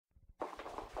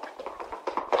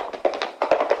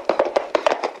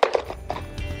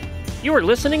You are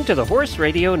listening to the Horse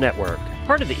Radio Network,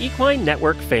 part of the Equine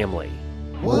Network family.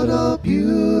 What a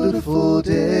beautiful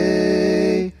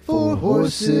day for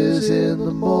horses in the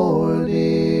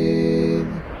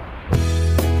morning.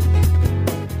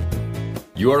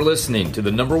 You are listening to the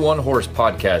 #1 horse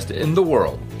podcast in the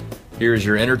world. Here is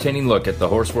your entertaining look at the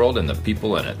horse world and the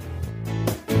people in it.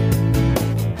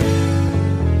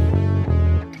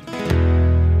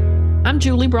 I'm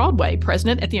Julie Broadway,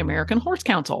 president at the American Horse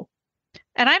Council.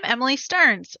 And I'm Emily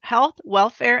Stearns, Health,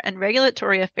 Welfare, and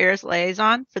Regulatory Affairs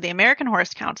Liaison for the American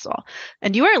Horse Council.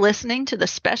 And you are listening to the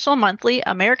special monthly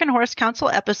American Horse Council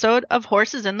episode of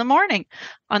Horses in the Morning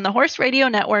on the Horse Radio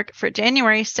Network for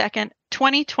January 2nd,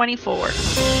 2024.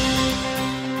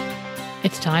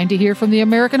 It's time to hear from the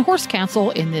American Horse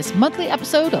Council in this monthly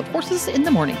episode of Horses in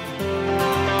the Morning.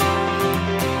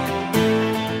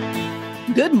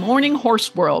 Good morning,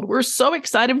 Horse World. We're so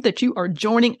excited that you are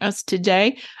joining us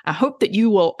today. I hope that you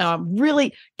will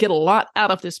really get a lot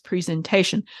out of this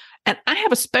presentation. And I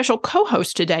have a special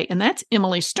co-host today, and that's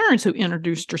Emily Stearns, who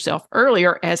introduced herself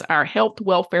earlier as our Health,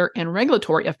 Welfare, and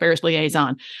Regulatory Affairs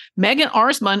Liaison. Megan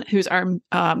Arsman, who's our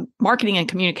Marketing and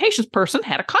Communications person,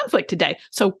 had a conflict today,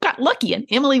 so got lucky, and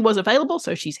Emily was available,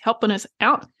 so she's helping us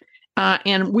out.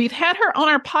 And we've had her on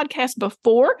our podcast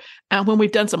before when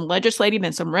we've done some legislative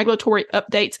and some regulatory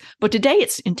updates. But today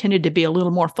it's intended to be a little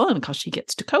more fun because she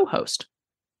gets to co-host.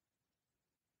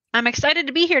 I'm excited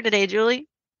to be here today, Julie.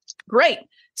 Great.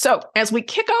 So as we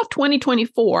kick off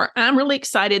 2024, I'm really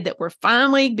excited that we're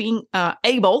finally being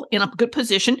able, in a good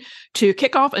position, to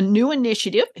kick off a new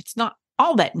initiative. It's not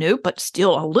all that new, but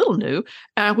still a little new,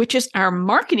 which is our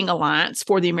marketing alliance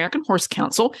for the American Horse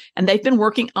Council. And they've been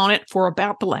working on it for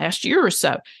about the last year or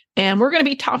so. And we're going to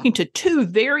be talking to two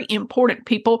very important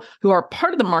people who are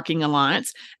part of the marketing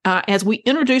alliance as we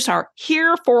introduce our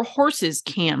Here for Horses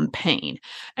campaign.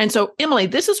 And so, Emily,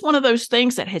 this is one of those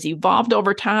things that has evolved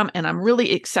over time. And I'm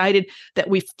really excited that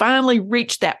we finally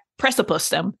reached that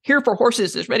precipice. Here for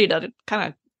Horses is ready to kind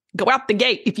of go out the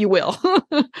gate, if you will.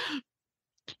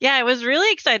 Yeah, I was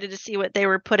really excited to see what they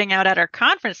were putting out at our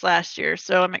conference last year.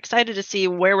 So I'm excited to see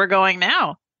where we're going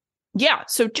now. Yeah,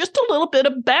 so just a little bit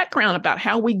of background about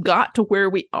how we got to where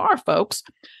we are, folks.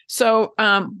 So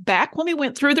back when we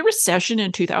went through the recession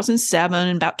in 2007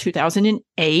 and about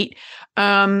 2008,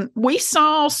 we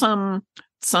saw some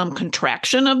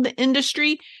contraction of the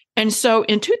industry. And so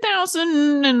in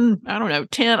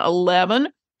 2010, 11,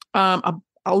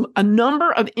 a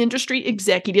number of industry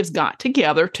executives got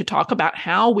together to talk about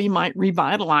how we might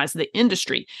revitalize the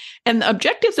industry. And the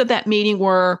objectives of that meeting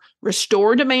were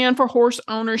restore demand for horse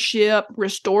ownership,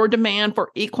 restore demand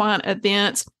for equine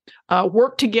events,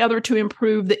 work together to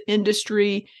improve the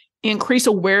industry, increase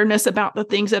awareness about the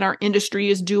things that our industry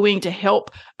is doing to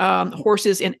help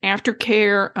horses in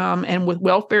aftercare and with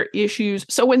welfare issues.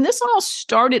 So when this all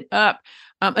started up,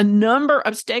 a number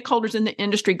of stakeholders in the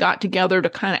industry got together to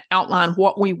kind of outline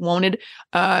what we wanted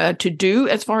to do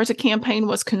as far as the campaign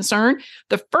was concerned.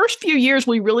 The first few years,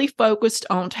 we really focused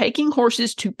on taking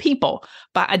horses to people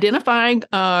by identifying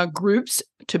groups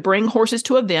to bring horses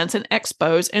to events and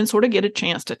expos and sort of get a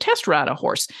chance to test ride a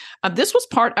horse. This was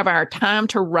part of our Time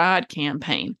to Ride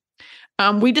campaign.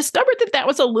 We discovered that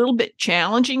was a little bit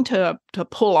challenging to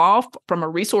pull off from a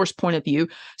resource point of view.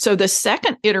 So the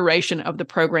second iteration of the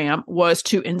program was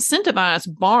to incentivize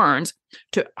barns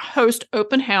to host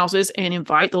open houses and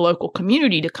invite the local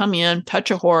community to come in, touch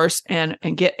a horse, and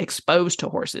get exposed to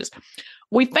horses.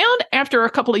 We found after a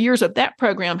couple of years of that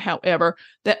program, however,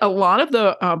 that a lot of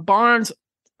the barns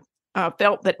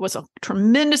felt that it was a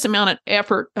tremendous amount of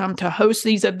effort to host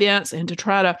these events and to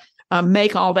try to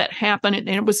make all that happen. And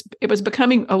it was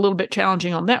becoming a little bit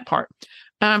challenging on that part.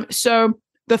 So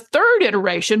the third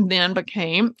iteration then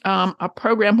became a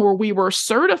program where we were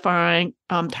certifying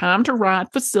Time to Ride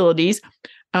facilities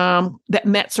that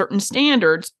met certain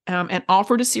standards and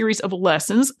offered a series of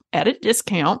lessons at a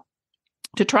discount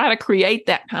to try to create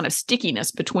that kind of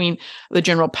stickiness between the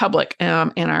general public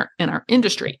and our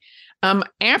industry.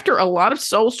 After a lot of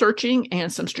soul searching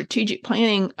and some strategic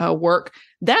planning work,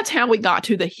 that's how we got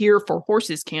to the Here for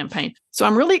Horses campaign. So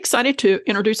I'm really excited to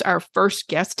introduce our first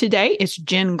guest today. It's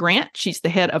Jen Grant. She's the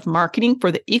head of marketing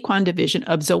for the equine division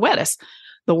of Zoetis,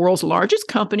 the world's largest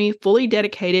company fully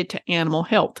dedicated to animal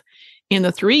health. In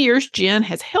the 3 years Jen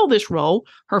has held this role,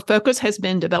 her focus has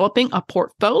been developing a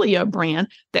portfolio brand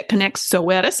that connects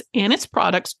Zoetis and its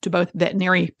products to both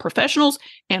veterinary professionals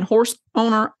and horse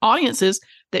owner audiences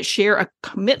that share a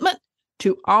commitment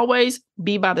to always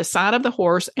be by the side of the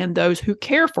horse and those who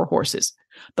care for horses.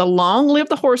 The Long Live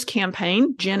the Horse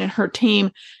campaign Jen and her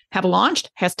team have launched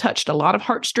has touched a lot of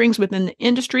heartstrings within the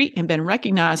industry and been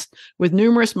recognized with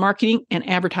numerous marketing and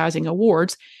advertising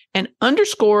awards, and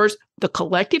underscores the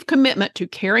collective commitment to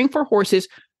caring for horses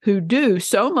who do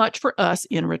so much for us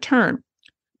in return.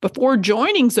 Before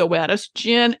joining Zoetis,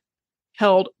 Jen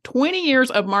held 20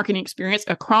 years of marketing experience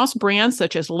across brands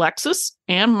such as Lexus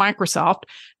and Microsoft,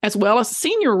 as well as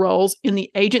senior roles in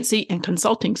the agency and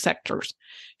consulting sectors.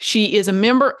 She is a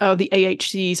member of the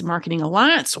AHC's Marketing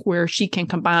Alliance, where she can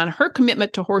combine her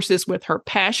commitment to horses with her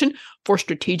passion for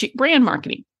strategic brand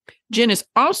marketing. Jen is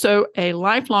also a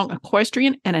lifelong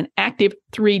equestrian and an active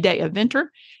 3-day eventer,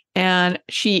 and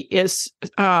she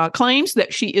claims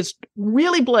that she is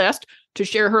really blessed to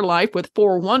share her life with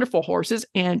 4 wonderful horses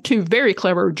and 2 very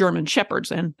clever German shepherds.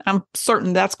 And I'm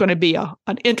certain that's going to be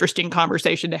an interesting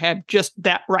conversation to have, just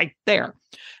that right there.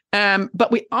 But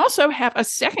we also have a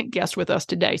second guest with us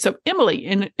today. So Emily,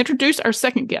 introduce our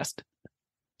second guest.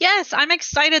 Yes, I'm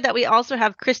excited that we also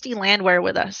have Christy Landwehr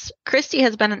with us. Christy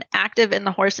has been active in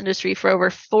the horse industry for over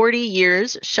 40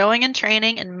 years, showing and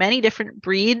training in many different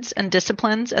breeds and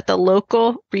disciplines at the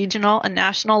local, regional, and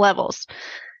national levels.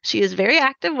 She is very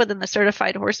active within the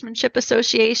Certified Horsemanship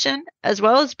Association, as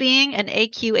well as being an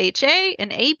AQHA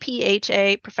and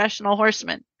APHA professional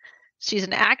horseman. She's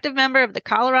an active member of the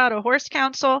Colorado Horse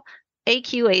Council,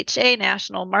 AQHA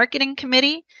National Marketing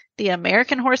Committee, the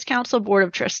American Horse Council Board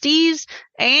of Trustees,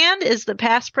 and is the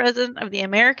past president of the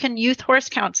American Youth Horse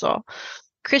Council.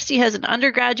 Christy has an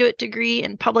undergraduate degree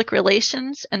in public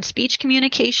relations and speech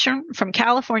communication from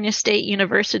California State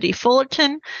University,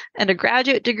 Fullerton, and a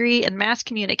graduate degree in mass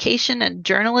communication and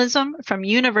journalism from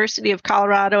University of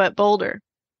Colorado at Boulder.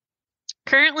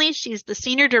 Currently, she's the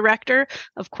Senior Director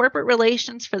of Corporate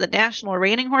Relations for the National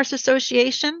Reining Horse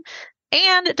Association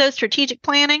and does strategic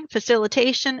planning,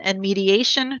 facilitation, and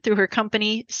mediation through her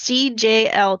company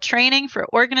CJL Training for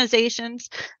Organizations,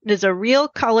 and is a Real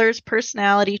Colors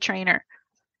personality trainer.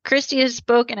 Christy has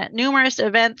spoken at numerous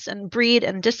events and breed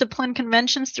and discipline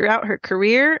conventions throughout her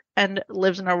career and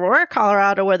lives in Aurora,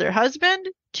 Colorado with her husband,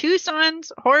 2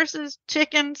 sons, horses,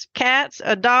 chickens, cats,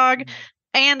 a dog,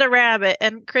 and a rabbit.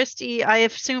 And Christy, I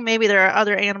assume maybe there are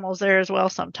other animals there as well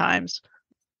sometimes.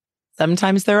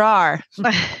 Sometimes there are.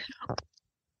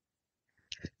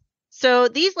 So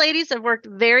these ladies have worked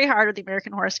very hard with the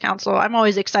American Horse Council. I'm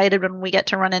always excited when we get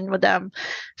to run in with them.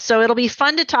 So it'll be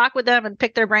fun to talk with them and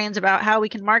pick their brains about how we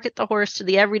can market the horse to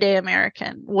the everyday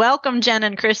American. Welcome, Jen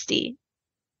and Christy.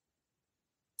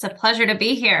 It's a pleasure to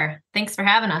be here. Thanks for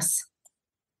having us.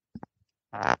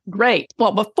 Great.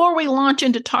 Well, before we launch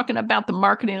into talking about the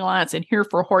Marketing Alliance and Here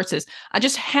for Horses, I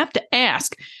just have to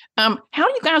ask, how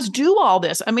do you guys do all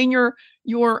this? I mean,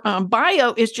 your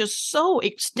bio is just so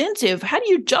extensive. How do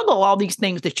you juggle all these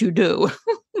things that you do?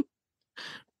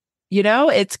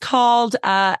 It's called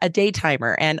a day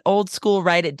timer, and old school,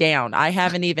 write it down. I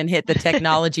haven't even hit the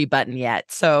technology button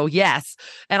yet. So yes.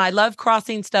 And I love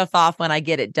crossing stuff off when I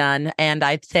get it done. And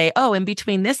I'd say, oh, in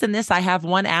between this and this, I have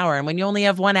 1 hour. And when you only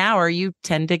have 1 hour, you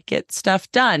tend to get stuff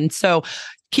done. So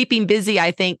keeping busy,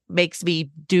 I think, makes me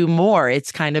do more.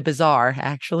 It's kind of bizarre,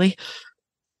 actually.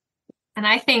 And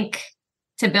I think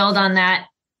to build on that,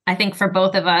 I think for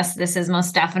both of us, this is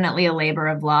most definitely a labor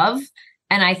of love.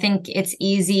 And I think it's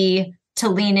easy to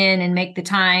lean in and make the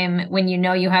time when you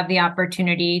know you have the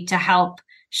opportunity to help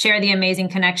share the amazing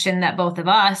connection that both of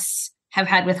us have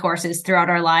had with horses throughout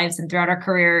our lives and throughout our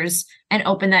careers, and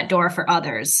open that door for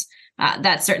others.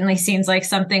 That certainly seems like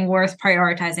something worth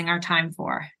prioritizing our time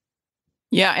for.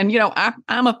 Yeah. And,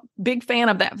 I'm a big fan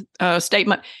of that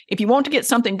statement. If you want to get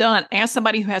something done, ask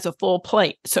somebody who has a full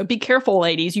plate. So be careful,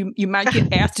 ladies. You might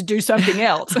get asked to do something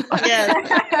else.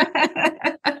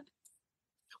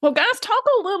 Well, guys, talk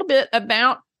a little bit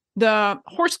about the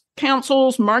Horse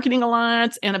Council's Marketing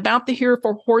Alliance and about the Here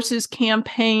for Horses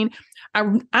campaign.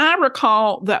 I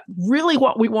recall that really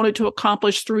what we wanted to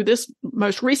accomplish through this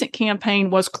most recent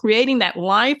campaign was creating that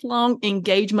lifelong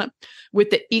engagement with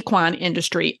the equine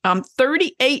industry.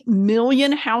 38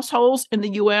 million households in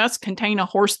the U.S. contain a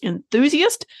horse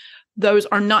enthusiast. Those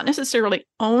are not necessarily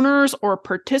owners or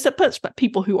participants, but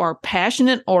people who are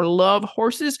passionate or love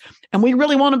horses. And we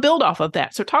really want to build off of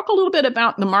that. So talk a little bit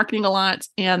about the Marketing Alliance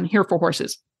and Here for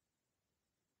Horses.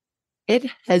 It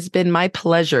has been my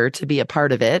pleasure to be a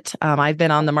part of it. I've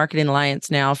been on the Marketing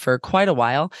Alliance now for quite a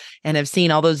while and have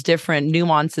seen all those different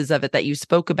nuances of it that you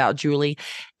spoke about, Julie.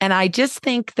 And I just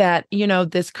think that,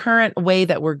 this current way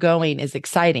that we're going is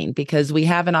exciting because we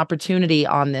have an opportunity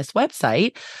on this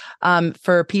website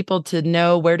for people to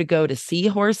know where to go to see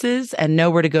horses and know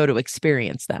where to go to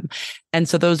experience them. And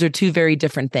so those are two very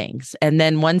different things. And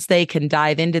then once they can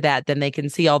dive into that, then they can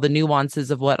see all the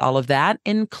nuances of what all of that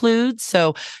includes.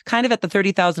 So kind of at the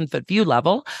 30,000 foot view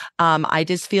level, I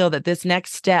just feel that this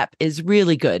next step is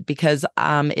really good because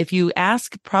if you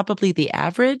ask probably the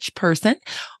average person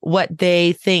what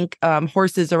they think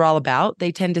horses are all about,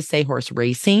 they tend to say horse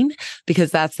racing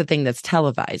because that's the thing that's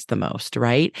televised the most,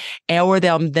 right? Or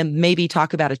they'll then maybe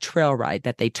talk about a trail ride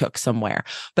that they took somewhere.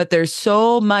 But there's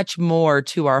so much more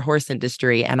to our horse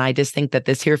industry. And I just think that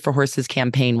this Here for Horses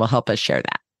campaign will help us share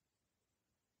that.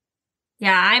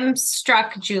 Yeah, I'm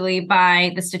struck, Julie,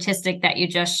 by the statistic that you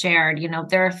just shared. You know,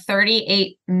 there are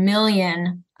 38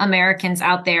 million Americans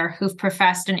out there who've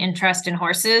professed an interest in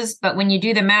horses. But when you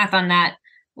do the math on that,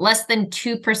 less than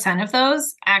 2% of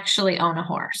those actually own a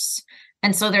horse.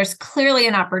 And so there's clearly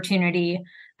an opportunity.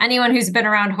 Anyone who's been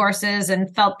around horses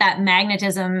and felt that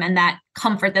magnetism and that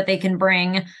comfort that they can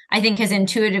bring, I think has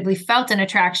intuitively felt an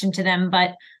attraction to them.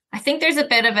 But I think there's a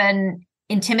bit of an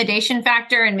intimidation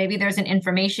factor, and maybe there's an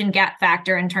information gap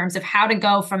factor in terms of how to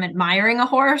go from admiring a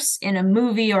horse in a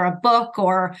movie or a book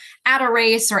or at a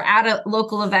race or at a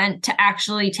local event to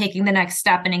actually taking the next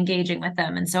step and engaging with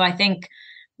them. And so I think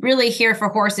really Here for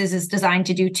Horses is designed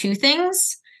to do two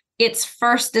things. It's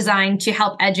first designed to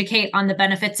help educate on the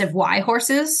benefits of why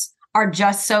horses are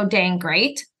just so dang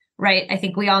great, right? I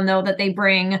think we all know that they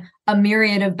bring a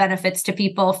myriad of benefits to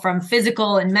people, from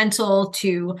physical and mental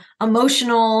to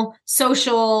emotional,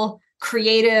 social,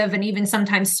 creative, and even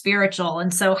sometimes spiritual.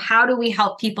 And so how do we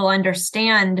help people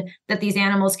understand that these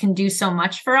animals can do so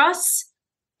much for us?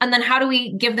 And then how do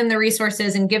we give them the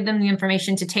resources and give them the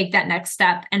information to take that next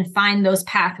step and find those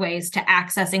pathways to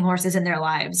accessing horses in their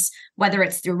lives, whether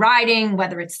it's through riding,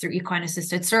 whether it's through equine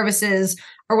assisted services,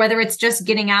 or whether it's just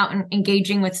getting out and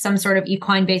engaging with some sort of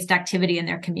equine based activity in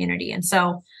their community. And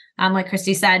so, like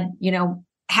Christy said, you know,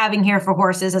 having Here for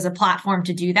Horses as a platform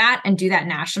to do that and do that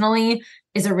nationally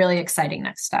is a really exciting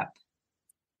next step.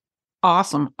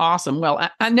 Awesome. Well,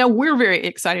 I know we're very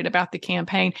excited about the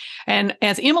campaign. And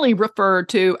as Emily referred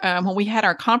to, when we had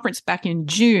our conference back in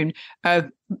June,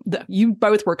 you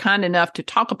both were kind enough to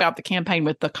talk about the campaign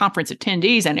with the conference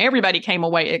attendees, and everybody came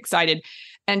away excited.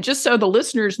 And just so the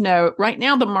listeners know, right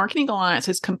now, the Marketing Alliance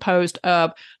is composed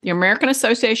of the American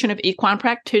Association of Equine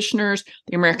Practitioners,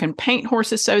 the American Paint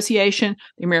Horse Association,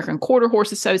 the American Quarter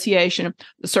Horse Association,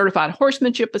 the Certified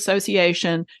Horsemanship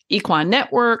Association, Equine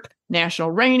Network,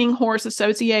 National Reining Horse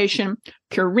Association,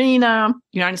 Purina,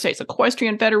 United States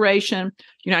Equestrian Federation,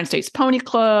 United States Pony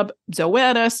Club,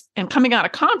 Zoetis. And coming out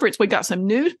of conference, we got some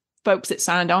new folks that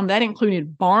signed on. That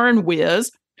included Barn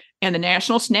Whiz and the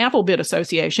National Snaffle Bit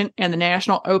Association and the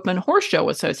National Open Horse Show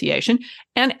Association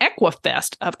and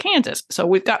Equifest of Kansas. So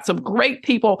we've got some great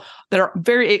people that are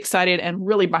very excited and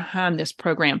really behind this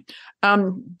program.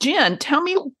 Jen, tell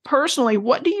me personally,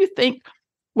 what do you think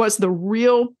was the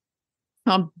real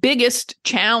biggest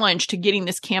challenge to getting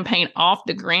this campaign off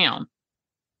the ground?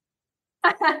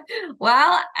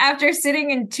 Well, after sitting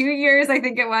in 2 years, I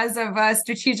think it was, of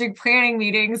strategic planning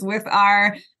meetings with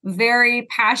our very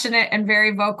passionate and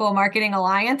very vocal Marketing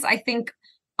Alliance, I think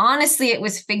honestly it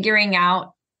was figuring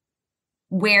out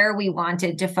where we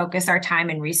wanted to focus our time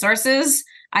and resources.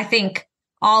 I think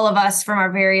all of us from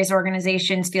our various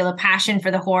organizations feel a passion for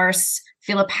the horse,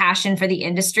 feel a passion for the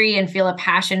industry, and feel a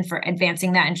passion for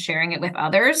advancing that and sharing it with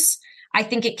others. I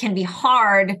think it can be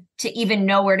hard to even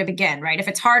know where to begin, right? If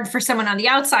it's hard for someone on the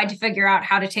outside to figure out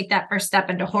how to take that first step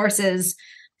into horses,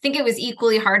 I think it was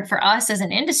equally hard for us as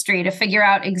an industry to figure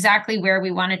out exactly where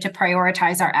we wanted to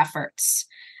prioritize our efforts.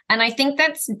 And I think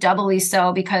that's doubly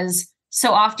so because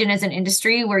so often as an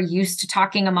industry, we're used to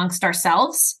talking amongst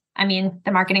ourselves. I mean,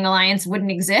 the Marketing Alliance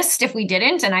wouldn't exist if we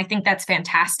didn't, and I think that's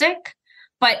fantastic.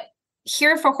 But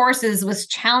Here for Horses was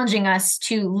challenging us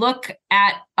to look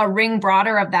at a ring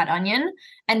broader of that onion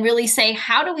and really say,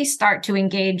 how do we start to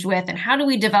engage with and how do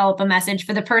we develop a message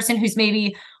for the person who's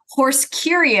maybe horse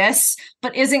curious,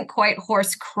 but isn't quite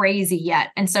horse crazy yet?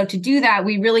 And so to do that,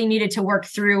 we really needed to work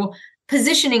through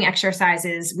positioning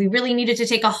exercises. We really needed to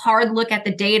take a hard look at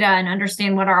the data and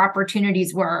understand what our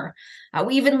opportunities were.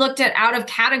 We even looked at out of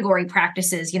category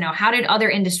practices. You know, how did other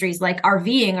industries like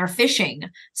RVing or fishing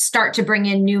start to bring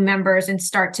in new members and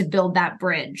start to build that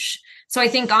bridge? So I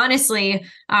think honestly,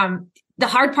 the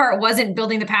hard part wasn't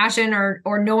building the passion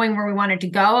or knowing where we wanted to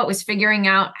go. It was figuring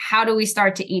out how do we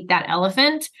start to eat that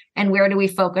elephant and where do we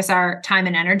focus our time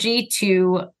and energy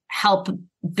to help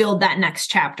build that next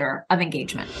chapter of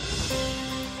engagement.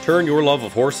 Turn your love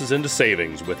of horses into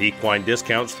savings with equine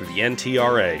discounts through the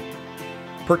NTRA.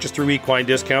 Purchase through equine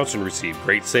discounts and receive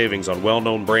great savings on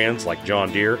well-known brands like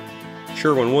John Deere,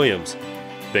 Sherwin-Williams,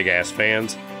 Big Ass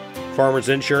Fans, Farmers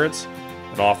Insurance,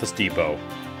 and Office Depot.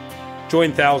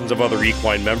 Join thousands of other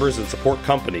equine members and support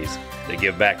companies that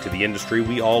give back to the industry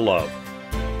we all love.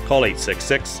 Call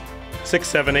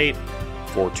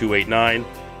 866-678-4289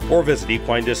 or visit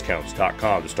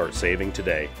equinediscounts.com to start saving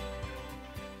today.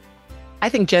 I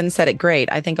think Jen said it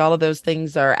great. I think all of those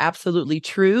things are absolutely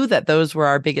true, that those were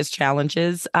our biggest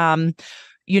challenges.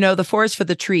 The forest for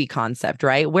the tree concept,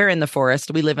 right? We're in the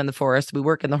forest. We live in the forest. We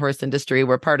work in the horse industry.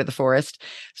 We're part of the forest.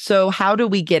 So how do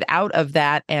we get out of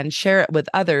that and share it with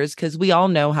others? Because we all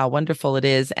know how wonderful it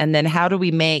is. And then how do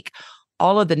we make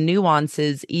all of the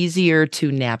nuances easier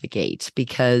to navigate,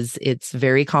 because it's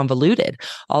very convoluted.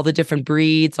 All the different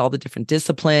breeds, all the different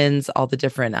disciplines, all the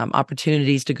different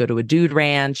opportunities to go to a dude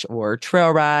ranch or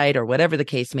trail ride or whatever the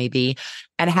case may be.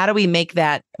 And how do we make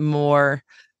that more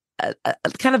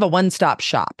kind of a one-stop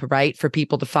shop, right, for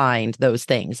people to find those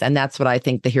things? And that's what I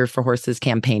think the Here for Horses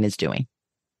campaign is doing.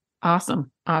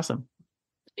 Awesome.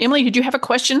 Emily, did you have a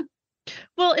question?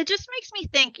 Well, it just makes me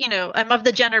think, I'm of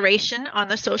the generation on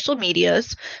the social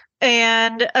medias,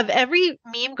 and of every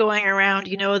meme going around,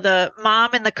 the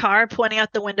mom in the car pointing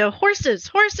out the window, horses,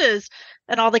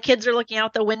 and all the kids are looking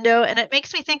out the window. And it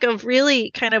makes me think of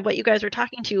really kind of what you guys were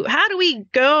talking to. How do we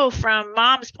go from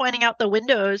moms pointing out the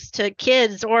windows to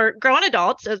kids or grown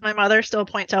adults, as my mother still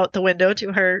points out the window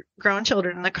to her grown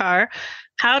children in the car?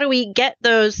 How do we get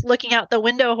those looking out the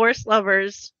window horse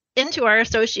lovers into our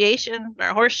association,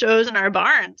 our horse shows, and our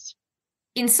barns?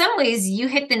 In some ways, you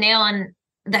hit the nail on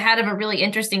the head of a really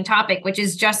interesting topic, which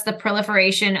is just the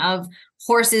proliferation of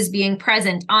horses being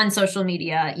present on social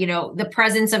media, the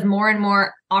presence of more and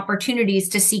more opportunities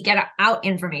to seek out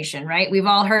information, right? We've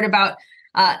all heard about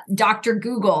Dr.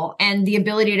 Google and the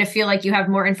ability to feel like you have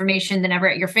more information than ever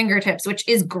at your fingertips, which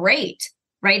is great,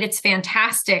 right? It's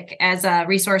fantastic as a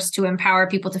resource to empower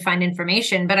people to find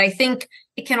information. But I think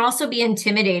it can also be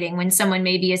intimidating when someone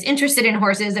maybe is interested in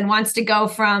horses and wants to go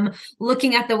from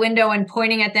looking at the window and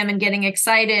pointing at them and getting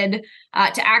excited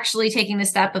to actually taking the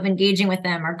step of engaging with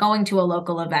them or going to a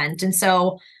local event. And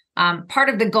so part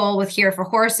of the goal with Here for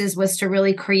Horses was to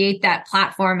really create that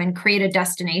platform and create a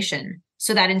destination,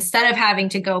 so that instead of having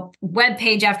to go web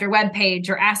page after web page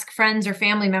or ask friends or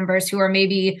family members who are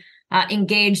maybe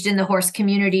engaged in the horse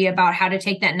community about how to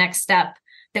take that next step,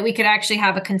 that we could actually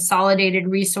have a consolidated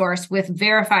resource with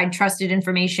verified, trusted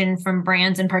information from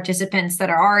brands and participants that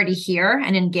are already here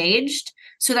and engaged,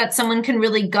 so that someone can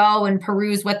really go and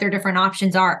peruse what their different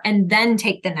options are and then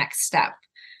take the next step.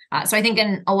 So I think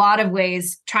in a lot of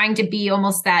ways, trying to be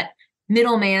almost that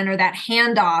middleman or that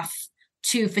handoff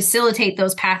to facilitate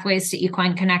those pathways to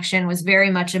equine connection was very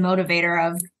much a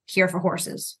motivator of Here for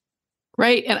Horses.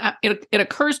 Right. And it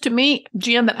occurs to me,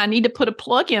 Jen, that I need to put a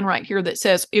plug in right here that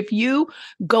says, if you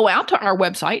go out to our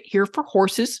website, Here for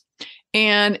Horses,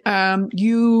 and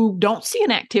you don't see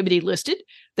an activity listed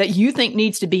that you think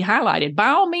needs to be highlighted, by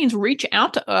all means, reach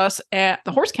out to us at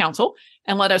the Horse Council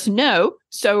and let us know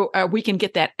so we can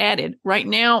get that added. Right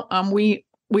now, we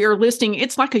are listing,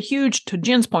 it's like to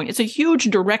Jen's point, it's a huge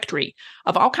directory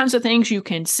of all kinds of things you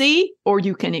can see or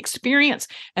you can experience.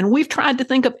 And we've tried to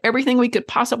think of everything we could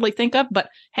possibly think of, but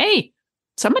hey,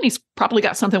 somebody's probably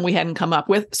got something we hadn't come up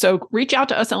with. So reach out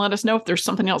to us and let us know if there's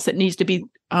something else that needs to be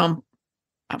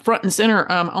front and center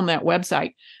on that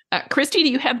website. Christy, do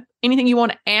you have anything you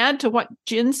want to add to what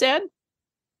Jen said?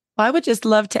 I would just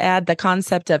love to add the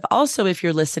concept of also, if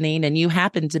you're listening and you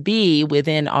happen to be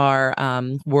within our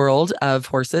world of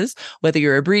horses, whether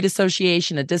you're a breed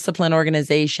association, a discipline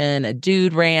organization, a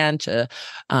dude ranch,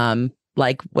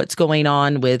 like what's going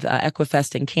on with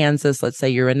Equifest in Kansas. Let's say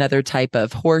you're another type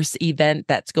of horse event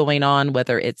that's going on,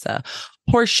 whether it's a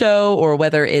horse show or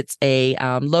whether it's a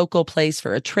local place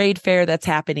for a trade fair that's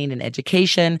happening in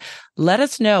education. Let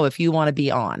us know if you want to be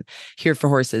on Here for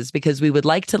Horses, because we would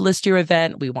like to list your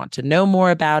event. We want to know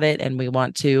more about it, and we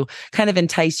want to kind of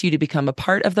entice you to become a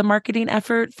part of the marketing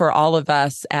effort for all of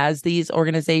us as these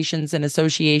organizations and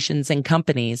associations and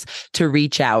companies to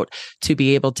reach out to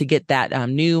be able to get that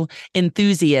new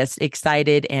enthusiast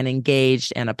excited and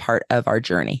engaged and a part of our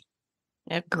journey.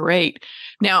 Yeah, great.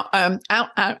 Now,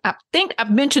 I think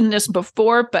I've mentioned this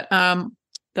before, but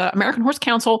the American Horse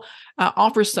Council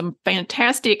offers some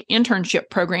fantastic internship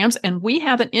programs, and we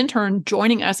have an intern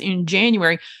joining us in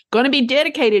January, going to be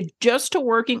dedicated just to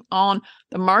working on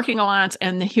the Marketing Alliance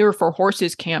and the Here for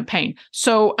Horses campaign.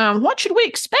 So what should we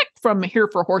expect from Here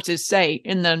for Horses, say,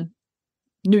 in the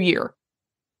new year?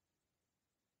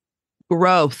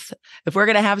 growth. If we're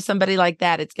going to have somebody like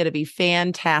that, it's going to be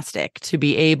fantastic to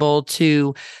be able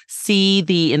to see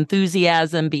the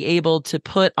enthusiasm, be able to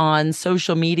put on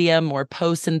social media more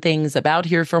posts and things about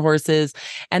Here for Horses,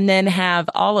 and then have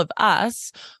all of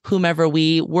us, whomever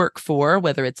we work for,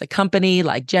 whether it's a company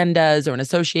like Jen does or an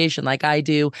association like I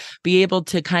do, be able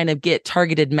to kind of get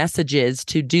targeted messages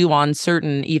to do on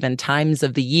certain even times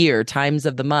of the year, times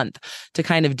of the month, to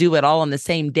kind of do it all on the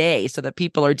same day so that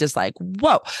people are just like,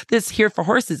 whoa, this Here for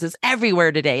Horses is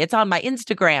everywhere today. It's on my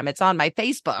Instagram. It's on my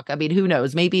Facebook. I mean, who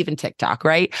knows? Maybe even TikTok,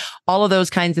 right? All of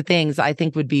those kinds of things I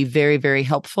think would be very, very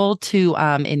helpful to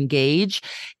engage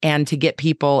and to get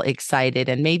people excited.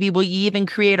 And maybe we'll even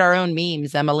create our own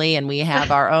memes, Emily, and we have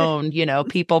our own,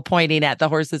 people pointing at the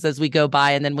horses as we go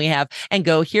by. And then we have, and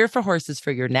go Here for Horses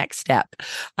for your next step.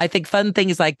 I think fun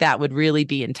things like that would really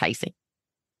be enticing.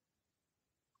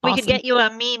 We could get you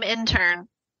a meme intern.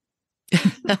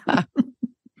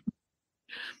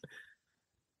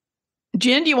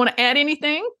 Jen, do you want to add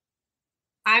anything?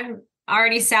 I'm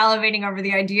already salivating over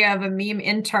the idea of a meme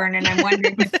intern, and I'm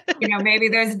wondering if, maybe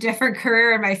there's a different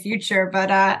career in my future,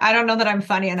 but I don't know that I'm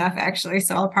funny enough, actually,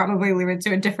 so I'll probably leave it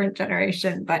to a different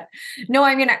generation. But no,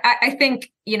 I mean, I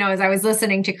think, as I was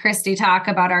listening to Christy talk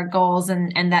about our goals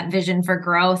and that vision for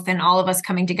growth and all of us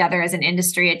coming together as an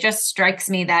industry, it just strikes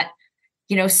me that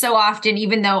so often,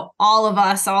 even though all of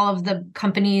us, all of the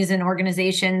companies and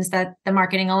organizations that the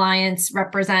Marketing Alliance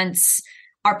represents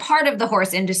are part of the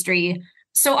horse industry,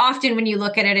 so often when you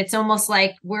look at it, it's almost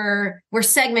like we're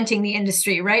segmenting the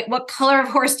industry, right? What color of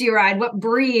horse do you ride? What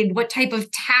breed? What type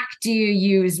of tack do you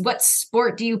use? What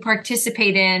sport do you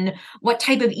participate in? What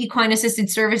type of equine assisted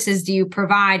services do you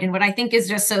provide? And what I think is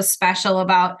just so special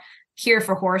about Here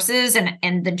for Horses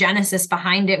and the genesis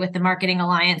behind it with the Marketing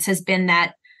Alliance has been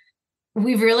that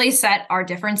we've really set our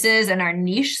differences and our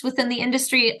niche within the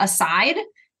industry aside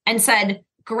and said,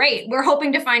 great, we're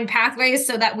hoping to find pathways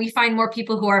so that we find more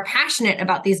people who are passionate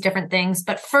about these different things.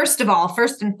 But first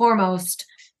and foremost,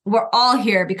 we're all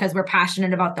here because we're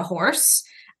passionate about the horse.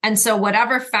 And so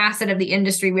whatever facet of the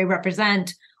industry we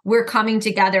represent, we're coming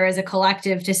together as a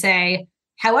collective to say,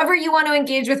 however you want to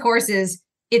engage with horses,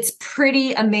 it's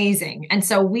pretty amazing. And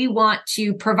so we want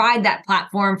to provide that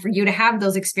platform for you to have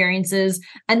those experiences.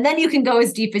 And then you can go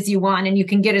as deep as you want and you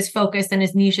can get as focused and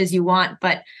as niche as you want.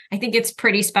 But I think it's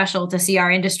pretty special to see our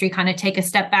industry kind of take a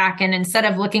step back. And instead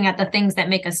of looking at the things that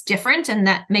make us different and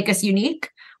that make us unique,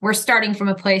 we're starting from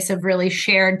a place of really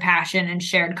shared passion and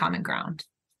shared common ground.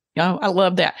 Oh, I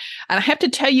love that. And I have to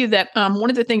tell you that one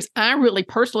of the things I really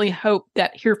personally hope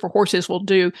that Here for Horses will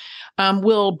do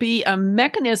will be a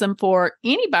mechanism for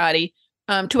anybody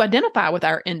to identify with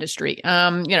our industry.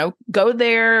 Go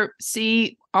there,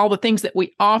 see all the things that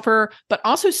we offer, but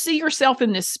also see yourself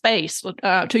in this space.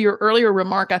 To your earlier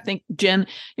remark, I think, Jen,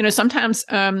 sometimes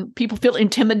people feel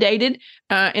intimidated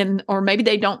or maybe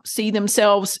they don't see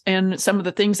themselves in some of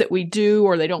the things that we do,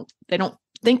 or they don't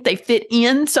think they fit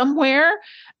in somewhere.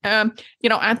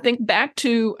 I think back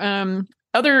to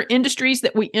other industries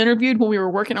that we interviewed when we were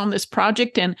working on this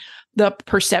project and the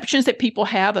perceptions that people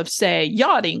have of, say,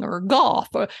 yachting or golf,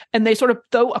 and they sort of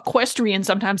throw equestrian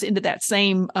sometimes into that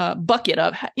same bucket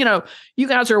of, you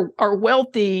guys are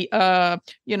wealthy,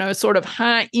 sort of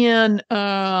high-end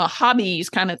hobbies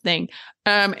kind of thing.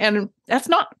 And that's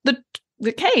not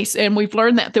the case. And we've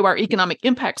learned that through our economic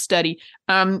impact study.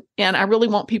 And I really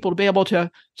want people to be able to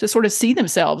sort of see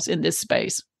themselves in this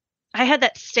space. I had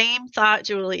that same thought,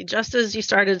 Julie, just as you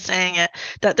started saying it,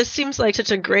 that this seems like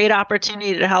such a great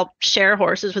opportunity to help share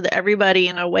horses with everybody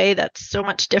in a way that's so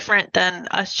much different than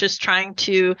us just trying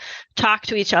to talk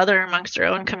to each other amongst our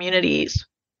own communities.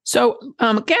 So,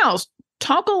 gals,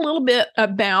 talk a little bit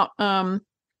about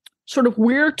sort of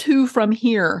where to from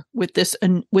here with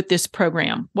this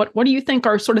program. What do you think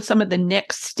are sort of some of the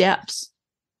next steps?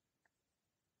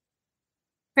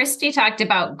 Christy talked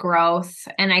about growth,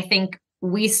 and I think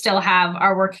we still have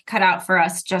our work cut out for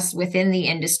us just within the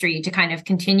industry to kind of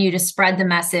continue to spread the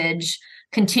message,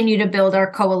 continue to build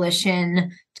our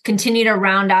coalition, continue to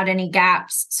round out any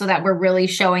gaps so that we're really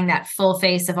showing that full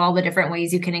face of all the different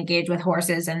ways you can engage with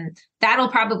horses. And that'll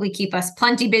probably keep us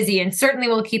plenty busy, and certainly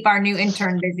will keep our new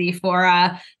intern busy for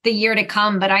the year to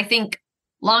come. But I think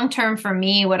long-term for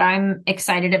me, what I'm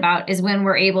excited about is when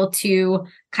we're able to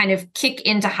kind of kick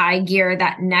into high gear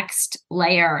that next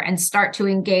layer and start to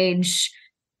engage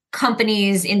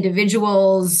companies,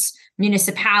 individuals,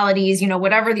 municipalities,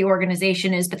 whatever the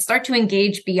organization is, but start to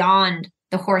engage beyond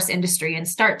the horse industry and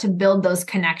start to build those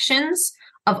connections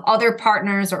of other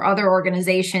partners or other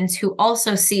organizations who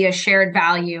also see a shared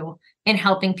value in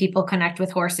helping people connect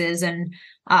with horses, and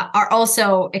are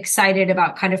also excited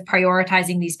about kind of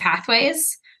prioritizing these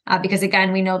pathways. Because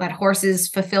again, we know that horses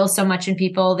fulfill so much in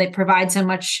people. They provide so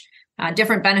much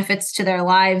different benefits to their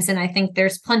lives. And I think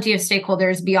there's plenty of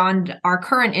stakeholders beyond our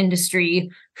current industry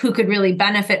who could really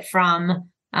benefit from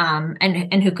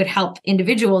and who could help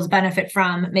individuals benefit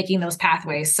from making those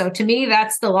pathways. So to me,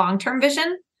 that's the long-term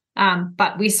vision.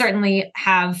 But we certainly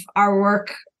have our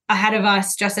work ahead of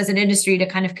us just as an industry to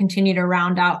kind of continue to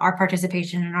round out our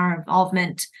participation and our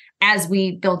involvement as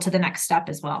we build to the next step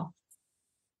as well.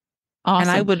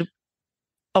 Awesome. And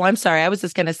I'm sorry. I was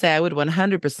just going to say I would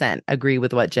 100% agree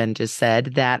with what Jen just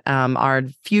said, that our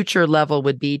future level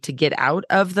would be to get out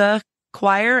of the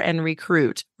choir and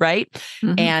recruit, right?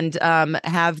 Mm-hmm. And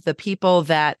have the people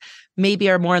that maybe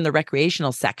are more in the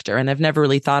recreational sector and have never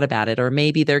really thought about it, or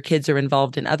maybe their kids are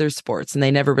involved in other sports and they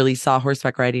never really saw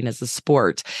horseback riding as a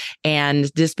sport,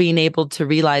 and just being able to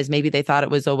realize maybe they thought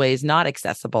it was always not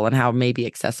accessible and how maybe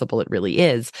accessible it really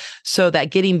is. So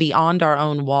that getting beyond our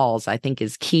own walls, I think,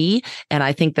 is key. And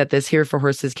I think that this Here for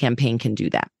Horses campaign can do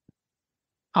that.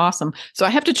 Awesome. So I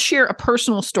have to share a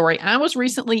personal story. I was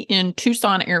recently in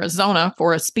Tucson, Arizona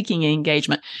for a speaking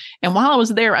engagement. And while I was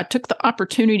there, I took the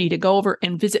opportunity to go over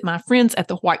and visit my friends at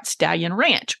the White Stallion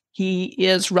Ranch. He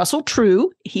is Russell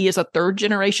True. He is a third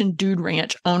generation dude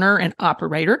ranch owner and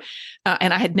operator.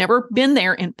 And I had never been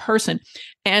there in person.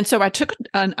 And so I took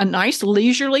a nice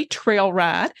leisurely trail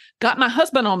ride, got my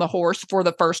husband on the horse for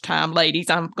the first time, ladies.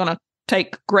 I'm going to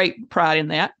take great pride in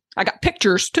that. I got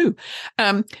pictures too.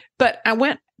 But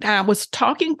I was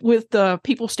talking with the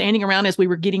people standing around as we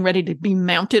were getting ready to be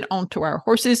mounted onto our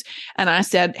horses. And I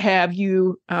said, have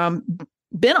you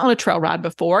been on a trail ride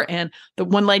before? And the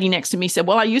one lady next to me said,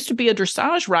 well, I used to be a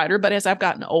dressage rider, but as I've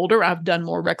gotten older, I've done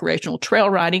more recreational trail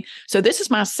riding. So this is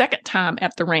my second time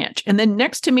at the ranch. And then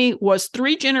next to me was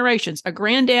 3 generations, a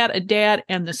granddad, a dad,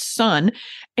 and the son.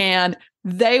 And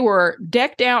they were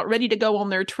decked out, ready to go on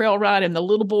their trail ride. And the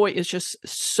little boy is just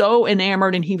so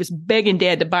enamored, and he was begging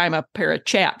Dad to buy him a pair of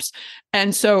chaps.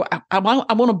 And so I want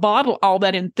to bottle all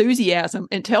that enthusiasm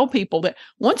and tell people that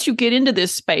once you get into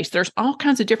this space, there's all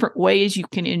kinds of different ways you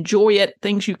can enjoy it,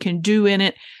 things you can do in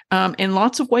it, and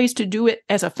lots of ways to do it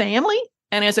as a family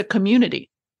and as a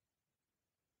community.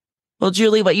 Well,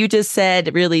 Julie, what you just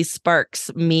said really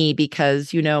sparks me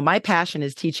because, my passion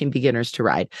is teaching beginners to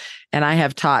ride. And I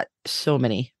have taught so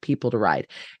many people to ride.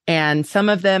 And some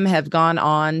of them have gone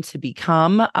on to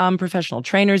become professional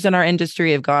trainers in our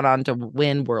industry, have gone on to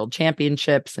win world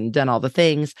championships and done all the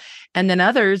things. And then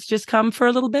others just come for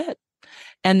a little bit.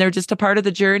 And they're just a part of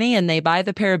the journey, and they buy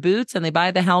the pair of boots and they buy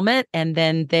the helmet, and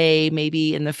then they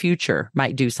maybe in the future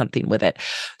might do something with it.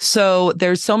 So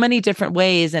there's so many different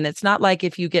ways. And it's not like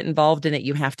if you get involved in it,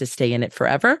 you have to stay in it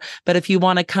forever. But if you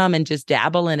want to come and just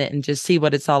dabble in it and just see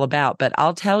what it's all about. But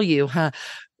I'll tell you,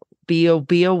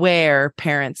 be aware,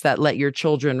 parents that let your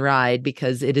children ride,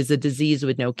 because it is a disease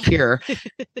with no cure.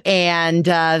 And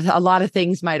a lot of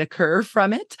things might occur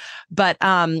from it. But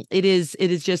it is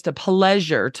just a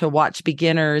pleasure to watch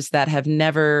beginners that have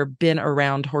never been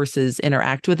around horses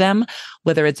interact with them,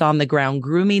 whether it's on the ground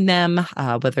grooming them,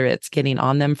 whether it's getting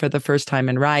on them for the first time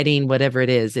in riding, whatever it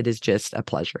is just a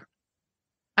pleasure.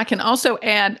 I can also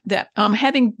add that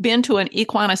having been to an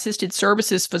equine assisted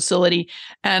services facility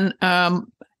and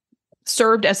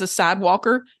served as a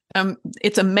sidewalker,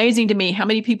 it's amazing to me how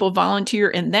many people volunteer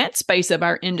in that space of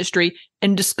our industry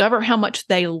and discover how much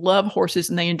they love horses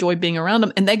and they enjoy being around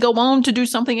them, and they go on to do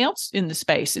something else in the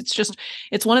space.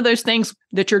 It's one of those things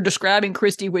that you're describing,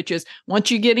 Christy, which is once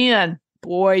you get in,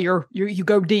 boy, you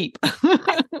go deep.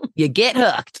 You get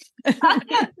hooked.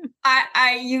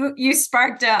 You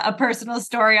sparked a personal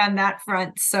story on that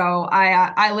front. So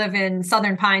I live in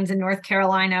Southern Pines in North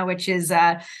Carolina, which is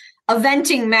a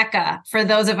eventing mecca for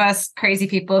those of us crazy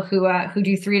people who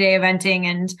do 3-day eventing.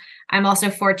 And I'm also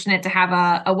fortunate to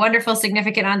have a wonderful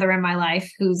significant other in my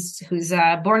life who's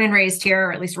born and raised here,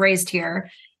 or at least raised here.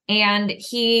 And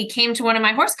he came to one of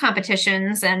my horse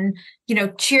competitions and,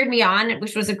 cheered me on,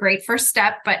 which was a great first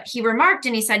step. But he remarked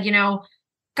and he said,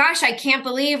 gosh, I can't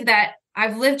believe that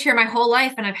I've lived here my whole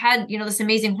life and I've had, this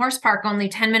amazing horse park only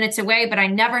 10 minutes away, but I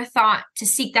never thought to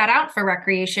seek that out for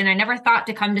recreation. I never thought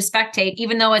to come to spectate,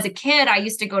 even though as a kid, I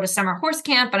used to go to summer horse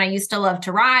camp and I used to love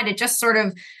to ride. It just sort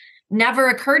of never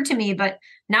occurred to me. But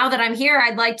now that I'm here,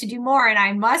 I'd like to do more. And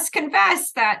I must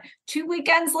confess that 2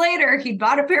 weekends later, he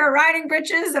bought a pair of riding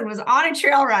breeches and was on a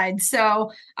trail ride.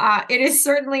 So it is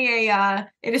certainly an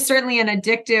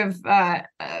addictive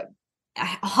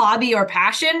hobby or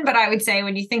passion. But I would say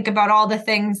when you think about all the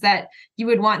things that you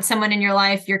would want someone in your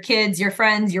life, your kids, your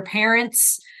friends, your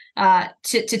parents,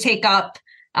 to take up,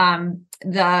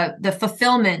 the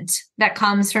fulfillment that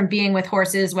comes from being with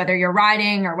horses, whether you're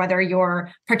riding or whether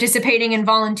you're participating in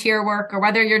volunteer work or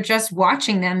whether you're just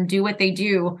watching them do what they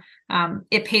do.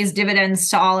 It pays dividends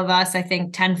to all of us, I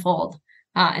think, tenfold.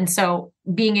 And so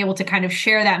being able to kind of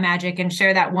share that magic and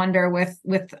share that wonder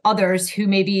with others who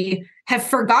maybe have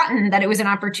forgotten that it was an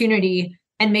opportunity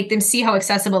and make them see how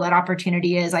accessible that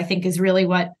opportunity is, I think is really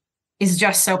what is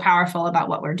just so powerful about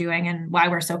what we're doing and why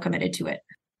we're so committed to it.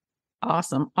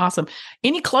 Awesome. Awesome.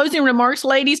 Any closing remarks,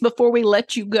 ladies, before we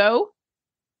let you go?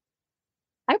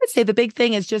 I would say the big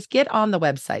thing is just get on the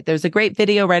website. There's a great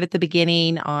video right at the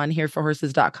beginning on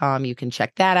hereforhorses.com. You can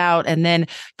check that out and then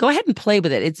go ahead and play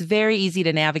with it. It's very easy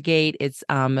to navigate. It's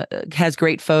has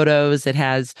great photos. It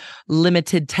has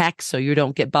limited text so you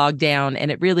don't get bogged down.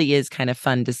 And it really is kind of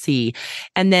fun to see.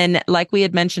 And then, like we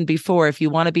had mentioned before, if you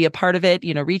want to be a part of it,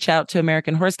 reach out to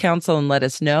American Horse Council and let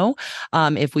us know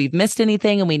if we've missed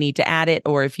anything and we need to add it,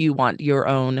 or if you want your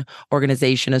own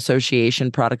organization,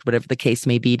 association, product, whatever the case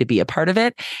may be, to be a part of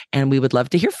it. And we would love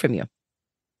to hear from you.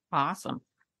 Awesome.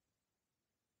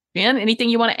 Jen, anything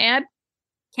you want to add?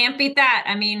 Can't beat that.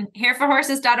 I mean,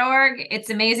 hereforhorses.org, it's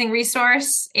an amazing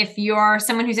resource. If you're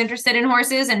someone who's interested in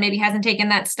horses and maybe hasn't taken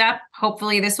that step,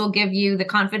 hopefully this will give you the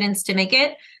confidence to make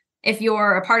it. If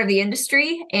you're a part of the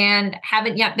industry and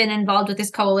haven't yet been involved with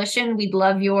this coalition, we'd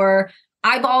love your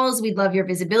eyeballs. We'd love your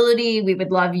visibility. We would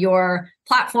love your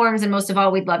platforms. And most of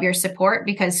all, we'd love your support,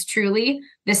 because truly,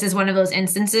 this is one of those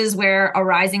instances where a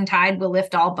rising tide will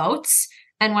lift all boats.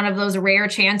 And one of those rare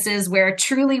chances where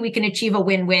truly we can achieve a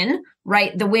win-win,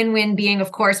 right? The win-win being,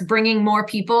 of course, bringing more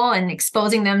people and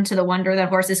exposing them to the wonder that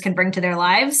horses can bring to their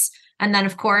lives. And then,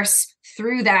 of course,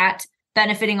 through that,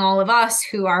 benefiting all of us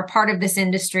who are part of this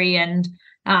industry and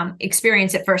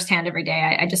experience it firsthand every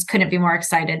day. I just couldn't be more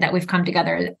excited that we've come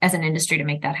together as an industry to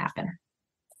make that happen.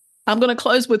 I'm going to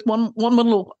close with one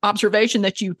little observation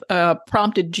that you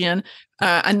prompted, Jen.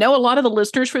 I know a lot of the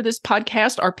listeners for this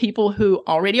podcast are people who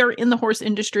already are in the horse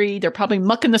industry. They're probably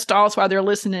mucking the stalls while they're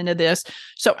listening to this.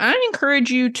 So I encourage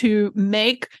you to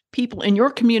make people in your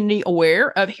community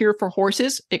aware of Here for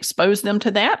Horses, expose them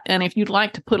to that. And if you'd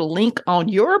like to put a link on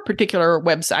your particular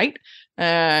website,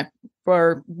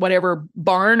 for whatever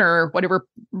barn or whatever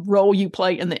role you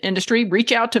play in the industry,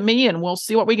 reach out to me and we'll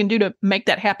see what we can do to make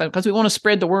that happen, because we want to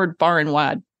spread the word far and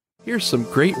wide. Here's some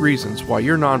great reasons why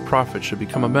your nonprofit should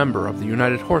become a member of the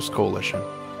United Horse Coalition.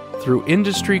 Through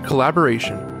industry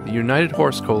collaboration, the United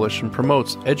Horse Coalition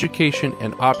promotes education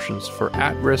and options for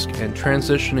at-risk and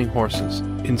transitioning horses.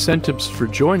 Incentives for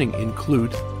joining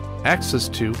include access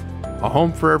to a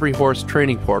Home for Every Horse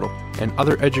training portal and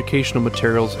other educational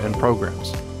materials and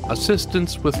programs,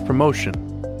 assistance with promotion,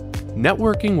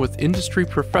 networking with industry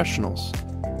professionals,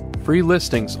 free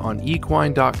listings on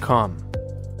equine.com,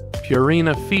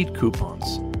 Purina feed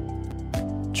coupons.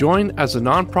 Join as a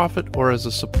nonprofit or as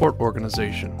a support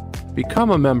organization.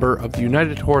 Become a member of the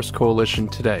United Horse Coalition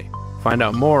today. Find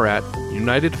out more at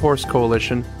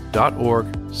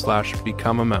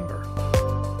unitedhorsecoalition.org/become a member.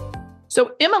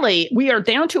 So, Emily, we are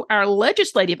down to our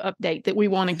legislative update that we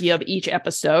want to give each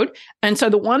episode. And so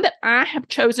the one that I have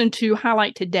chosen to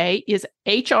highlight today is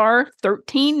H.R.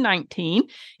 1319.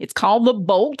 It's called the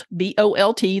BOLT,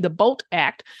 B-O-L-T, the BOLT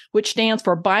Act, which stands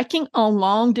for Biking on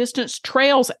Long Distance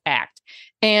Trails Act.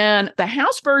 And the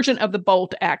House version of the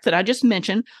BOLT Act that I just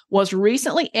mentioned was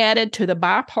recently added to the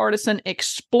bipartisan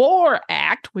Explore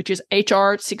Act, which is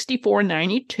H.R.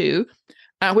 6492.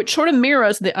 Which sort of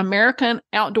mirrors the American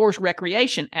Outdoors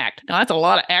Recreation Act. Now, that's a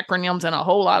lot of acronyms and a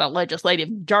whole lot of legislative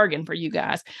jargon for you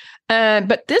guys.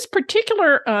 But this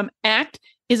particular act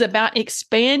is about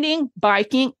expanding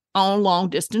biking on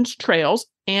long-distance trails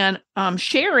and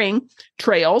sharing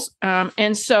trails.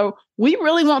 And so we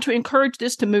really want to encourage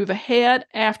this to move ahead.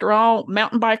 After all,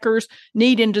 mountain bikers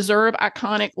need and deserve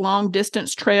iconic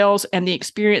long-distance trails and the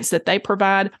experience that they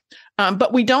provide.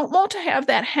 But we don't want to have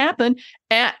that happen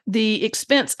at the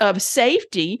expense of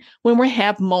safety when we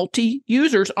have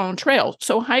multi-users on trails.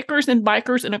 So hikers and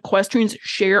bikers and equestrians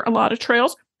share a lot of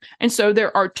trails. And so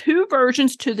there are two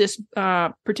versions to this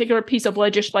particular piece of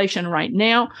legislation right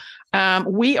now.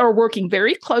 We are working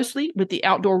very closely with the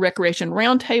Outdoor Recreation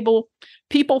Roundtable,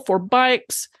 People for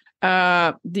Bikes,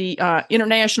 the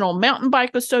International Mountain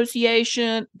Bike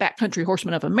Association, Backcountry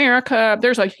Horsemen of America.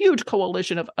 There's a huge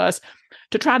coalition of us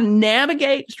to try to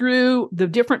navigate through the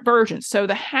different versions. So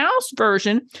the House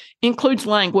version includes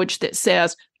language that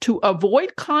says, to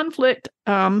avoid conflict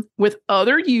with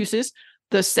other uses,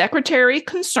 the secretary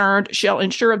concerned shall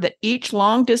ensure that each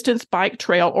long-distance bike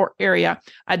trail or area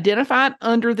identified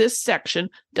under this section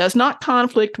does not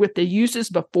conflict with the uses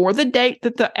before the date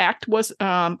that the act was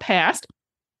passed,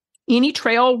 any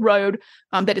trail road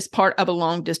that is part of a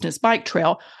long-distance bike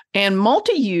trail, and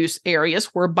multi-use areas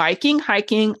where biking,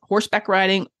 hiking, horseback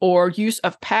riding, or use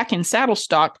of pack and saddle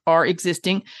stock are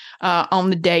existing on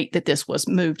the date that this was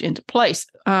moved into place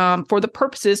for the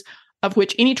purposes of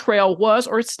which any trail was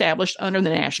or established under the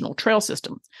National Trail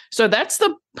System. So that's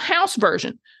the House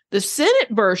version. The Senate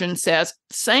version says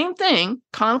same thing.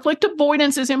 Conflict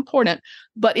avoidance is important,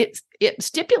 but it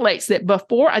stipulates that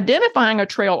before identifying a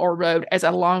trail or road as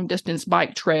a long-distance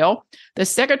bike trail, the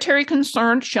secretary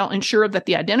concerned shall ensure that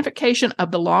the identification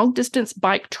of the long-distance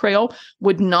bike trail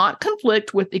would not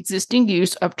conflict with existing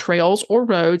use of trails or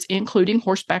roads, including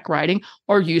horseback riding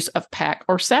or use of pack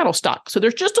or saddle stock. So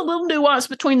there's just a little nuance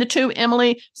between the two,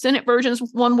 Emily. Senate version is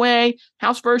one way,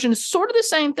 House version is sort of the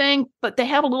same thing, but they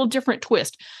have a little different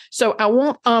twist. So I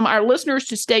want our listeners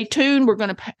to stay tuned. We're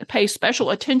going to pay special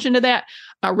attention to that.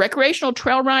 Recreational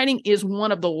trail riding is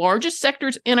one of the largest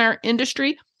sectors in our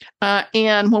industry.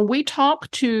 And when we talk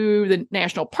to the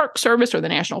National Park Service or the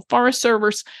National Forest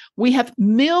Service, we have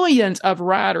millions of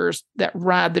riders that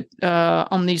ride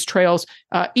on these trails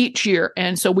each year.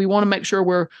 And so we want to make sure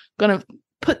we're going to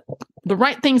put the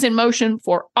right things in motion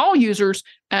for all users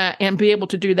and be able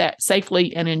to do that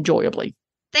safely and enjoyably.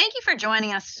 Thank you for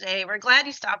joining us today. We're glad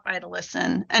you stopped by to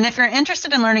listen. And if you're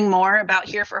interested in learning more about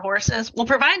Here for Horses, we'll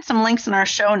provide some links in our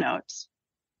show notes.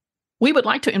 We would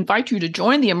like to invite you to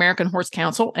join the American Horse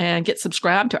Council and get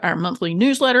subscribed to our monthly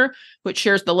newsletter, which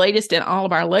shares the latest in all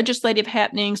of our legislative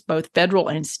happenings, both federal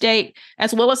and state,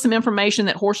 as well as some information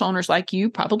that horse owners like you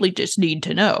probably just need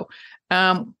to know.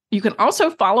 You can also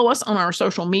follow us on our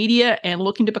social media and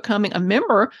look into becoming a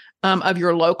member of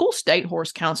your local state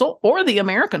horse council or the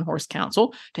American Horse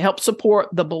Council to help support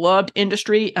the beloved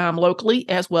industry locally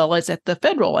as well as at the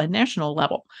federal and national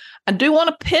level. I do want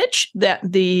to pitch that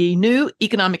the new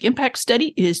economic impact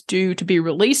study is due to be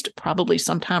released probably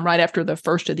sometime right after the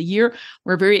first of the year.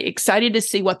 We're very excited to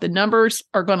see what the numbers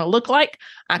are going to look like.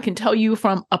 I can tell you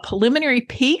from a preliminary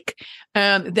peek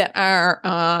that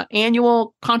our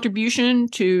annual contribution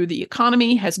to the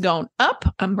economy has gone up.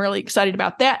 I'm really excited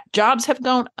about that. Jobs have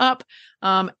gone up,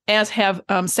 as have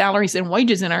salaries and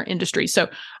wages in our industry. So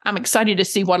I'm excited to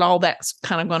see what all that's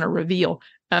kind of going to reveal.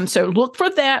 So look for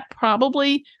that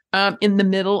probably in the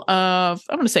middle of,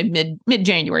 I'm going to say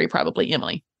mid-January, probably,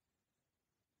 Emily.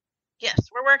 Yes,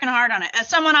 we're working hard on it. As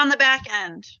someone on the back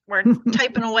end, we're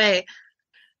typing away.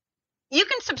 You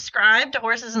can subscribe to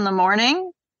Horses in the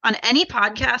Morning on any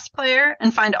podcast player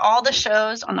and find all the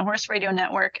shows on the Horse Radio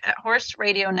Network at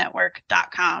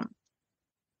horseradionetwork.com.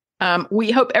 We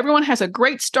hope everyone has a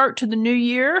great start to the new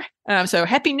year. So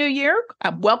happy new year.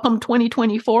 Welcome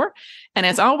 2024. And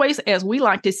as always, as we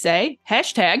like to say,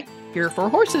 #Here for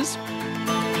Horses.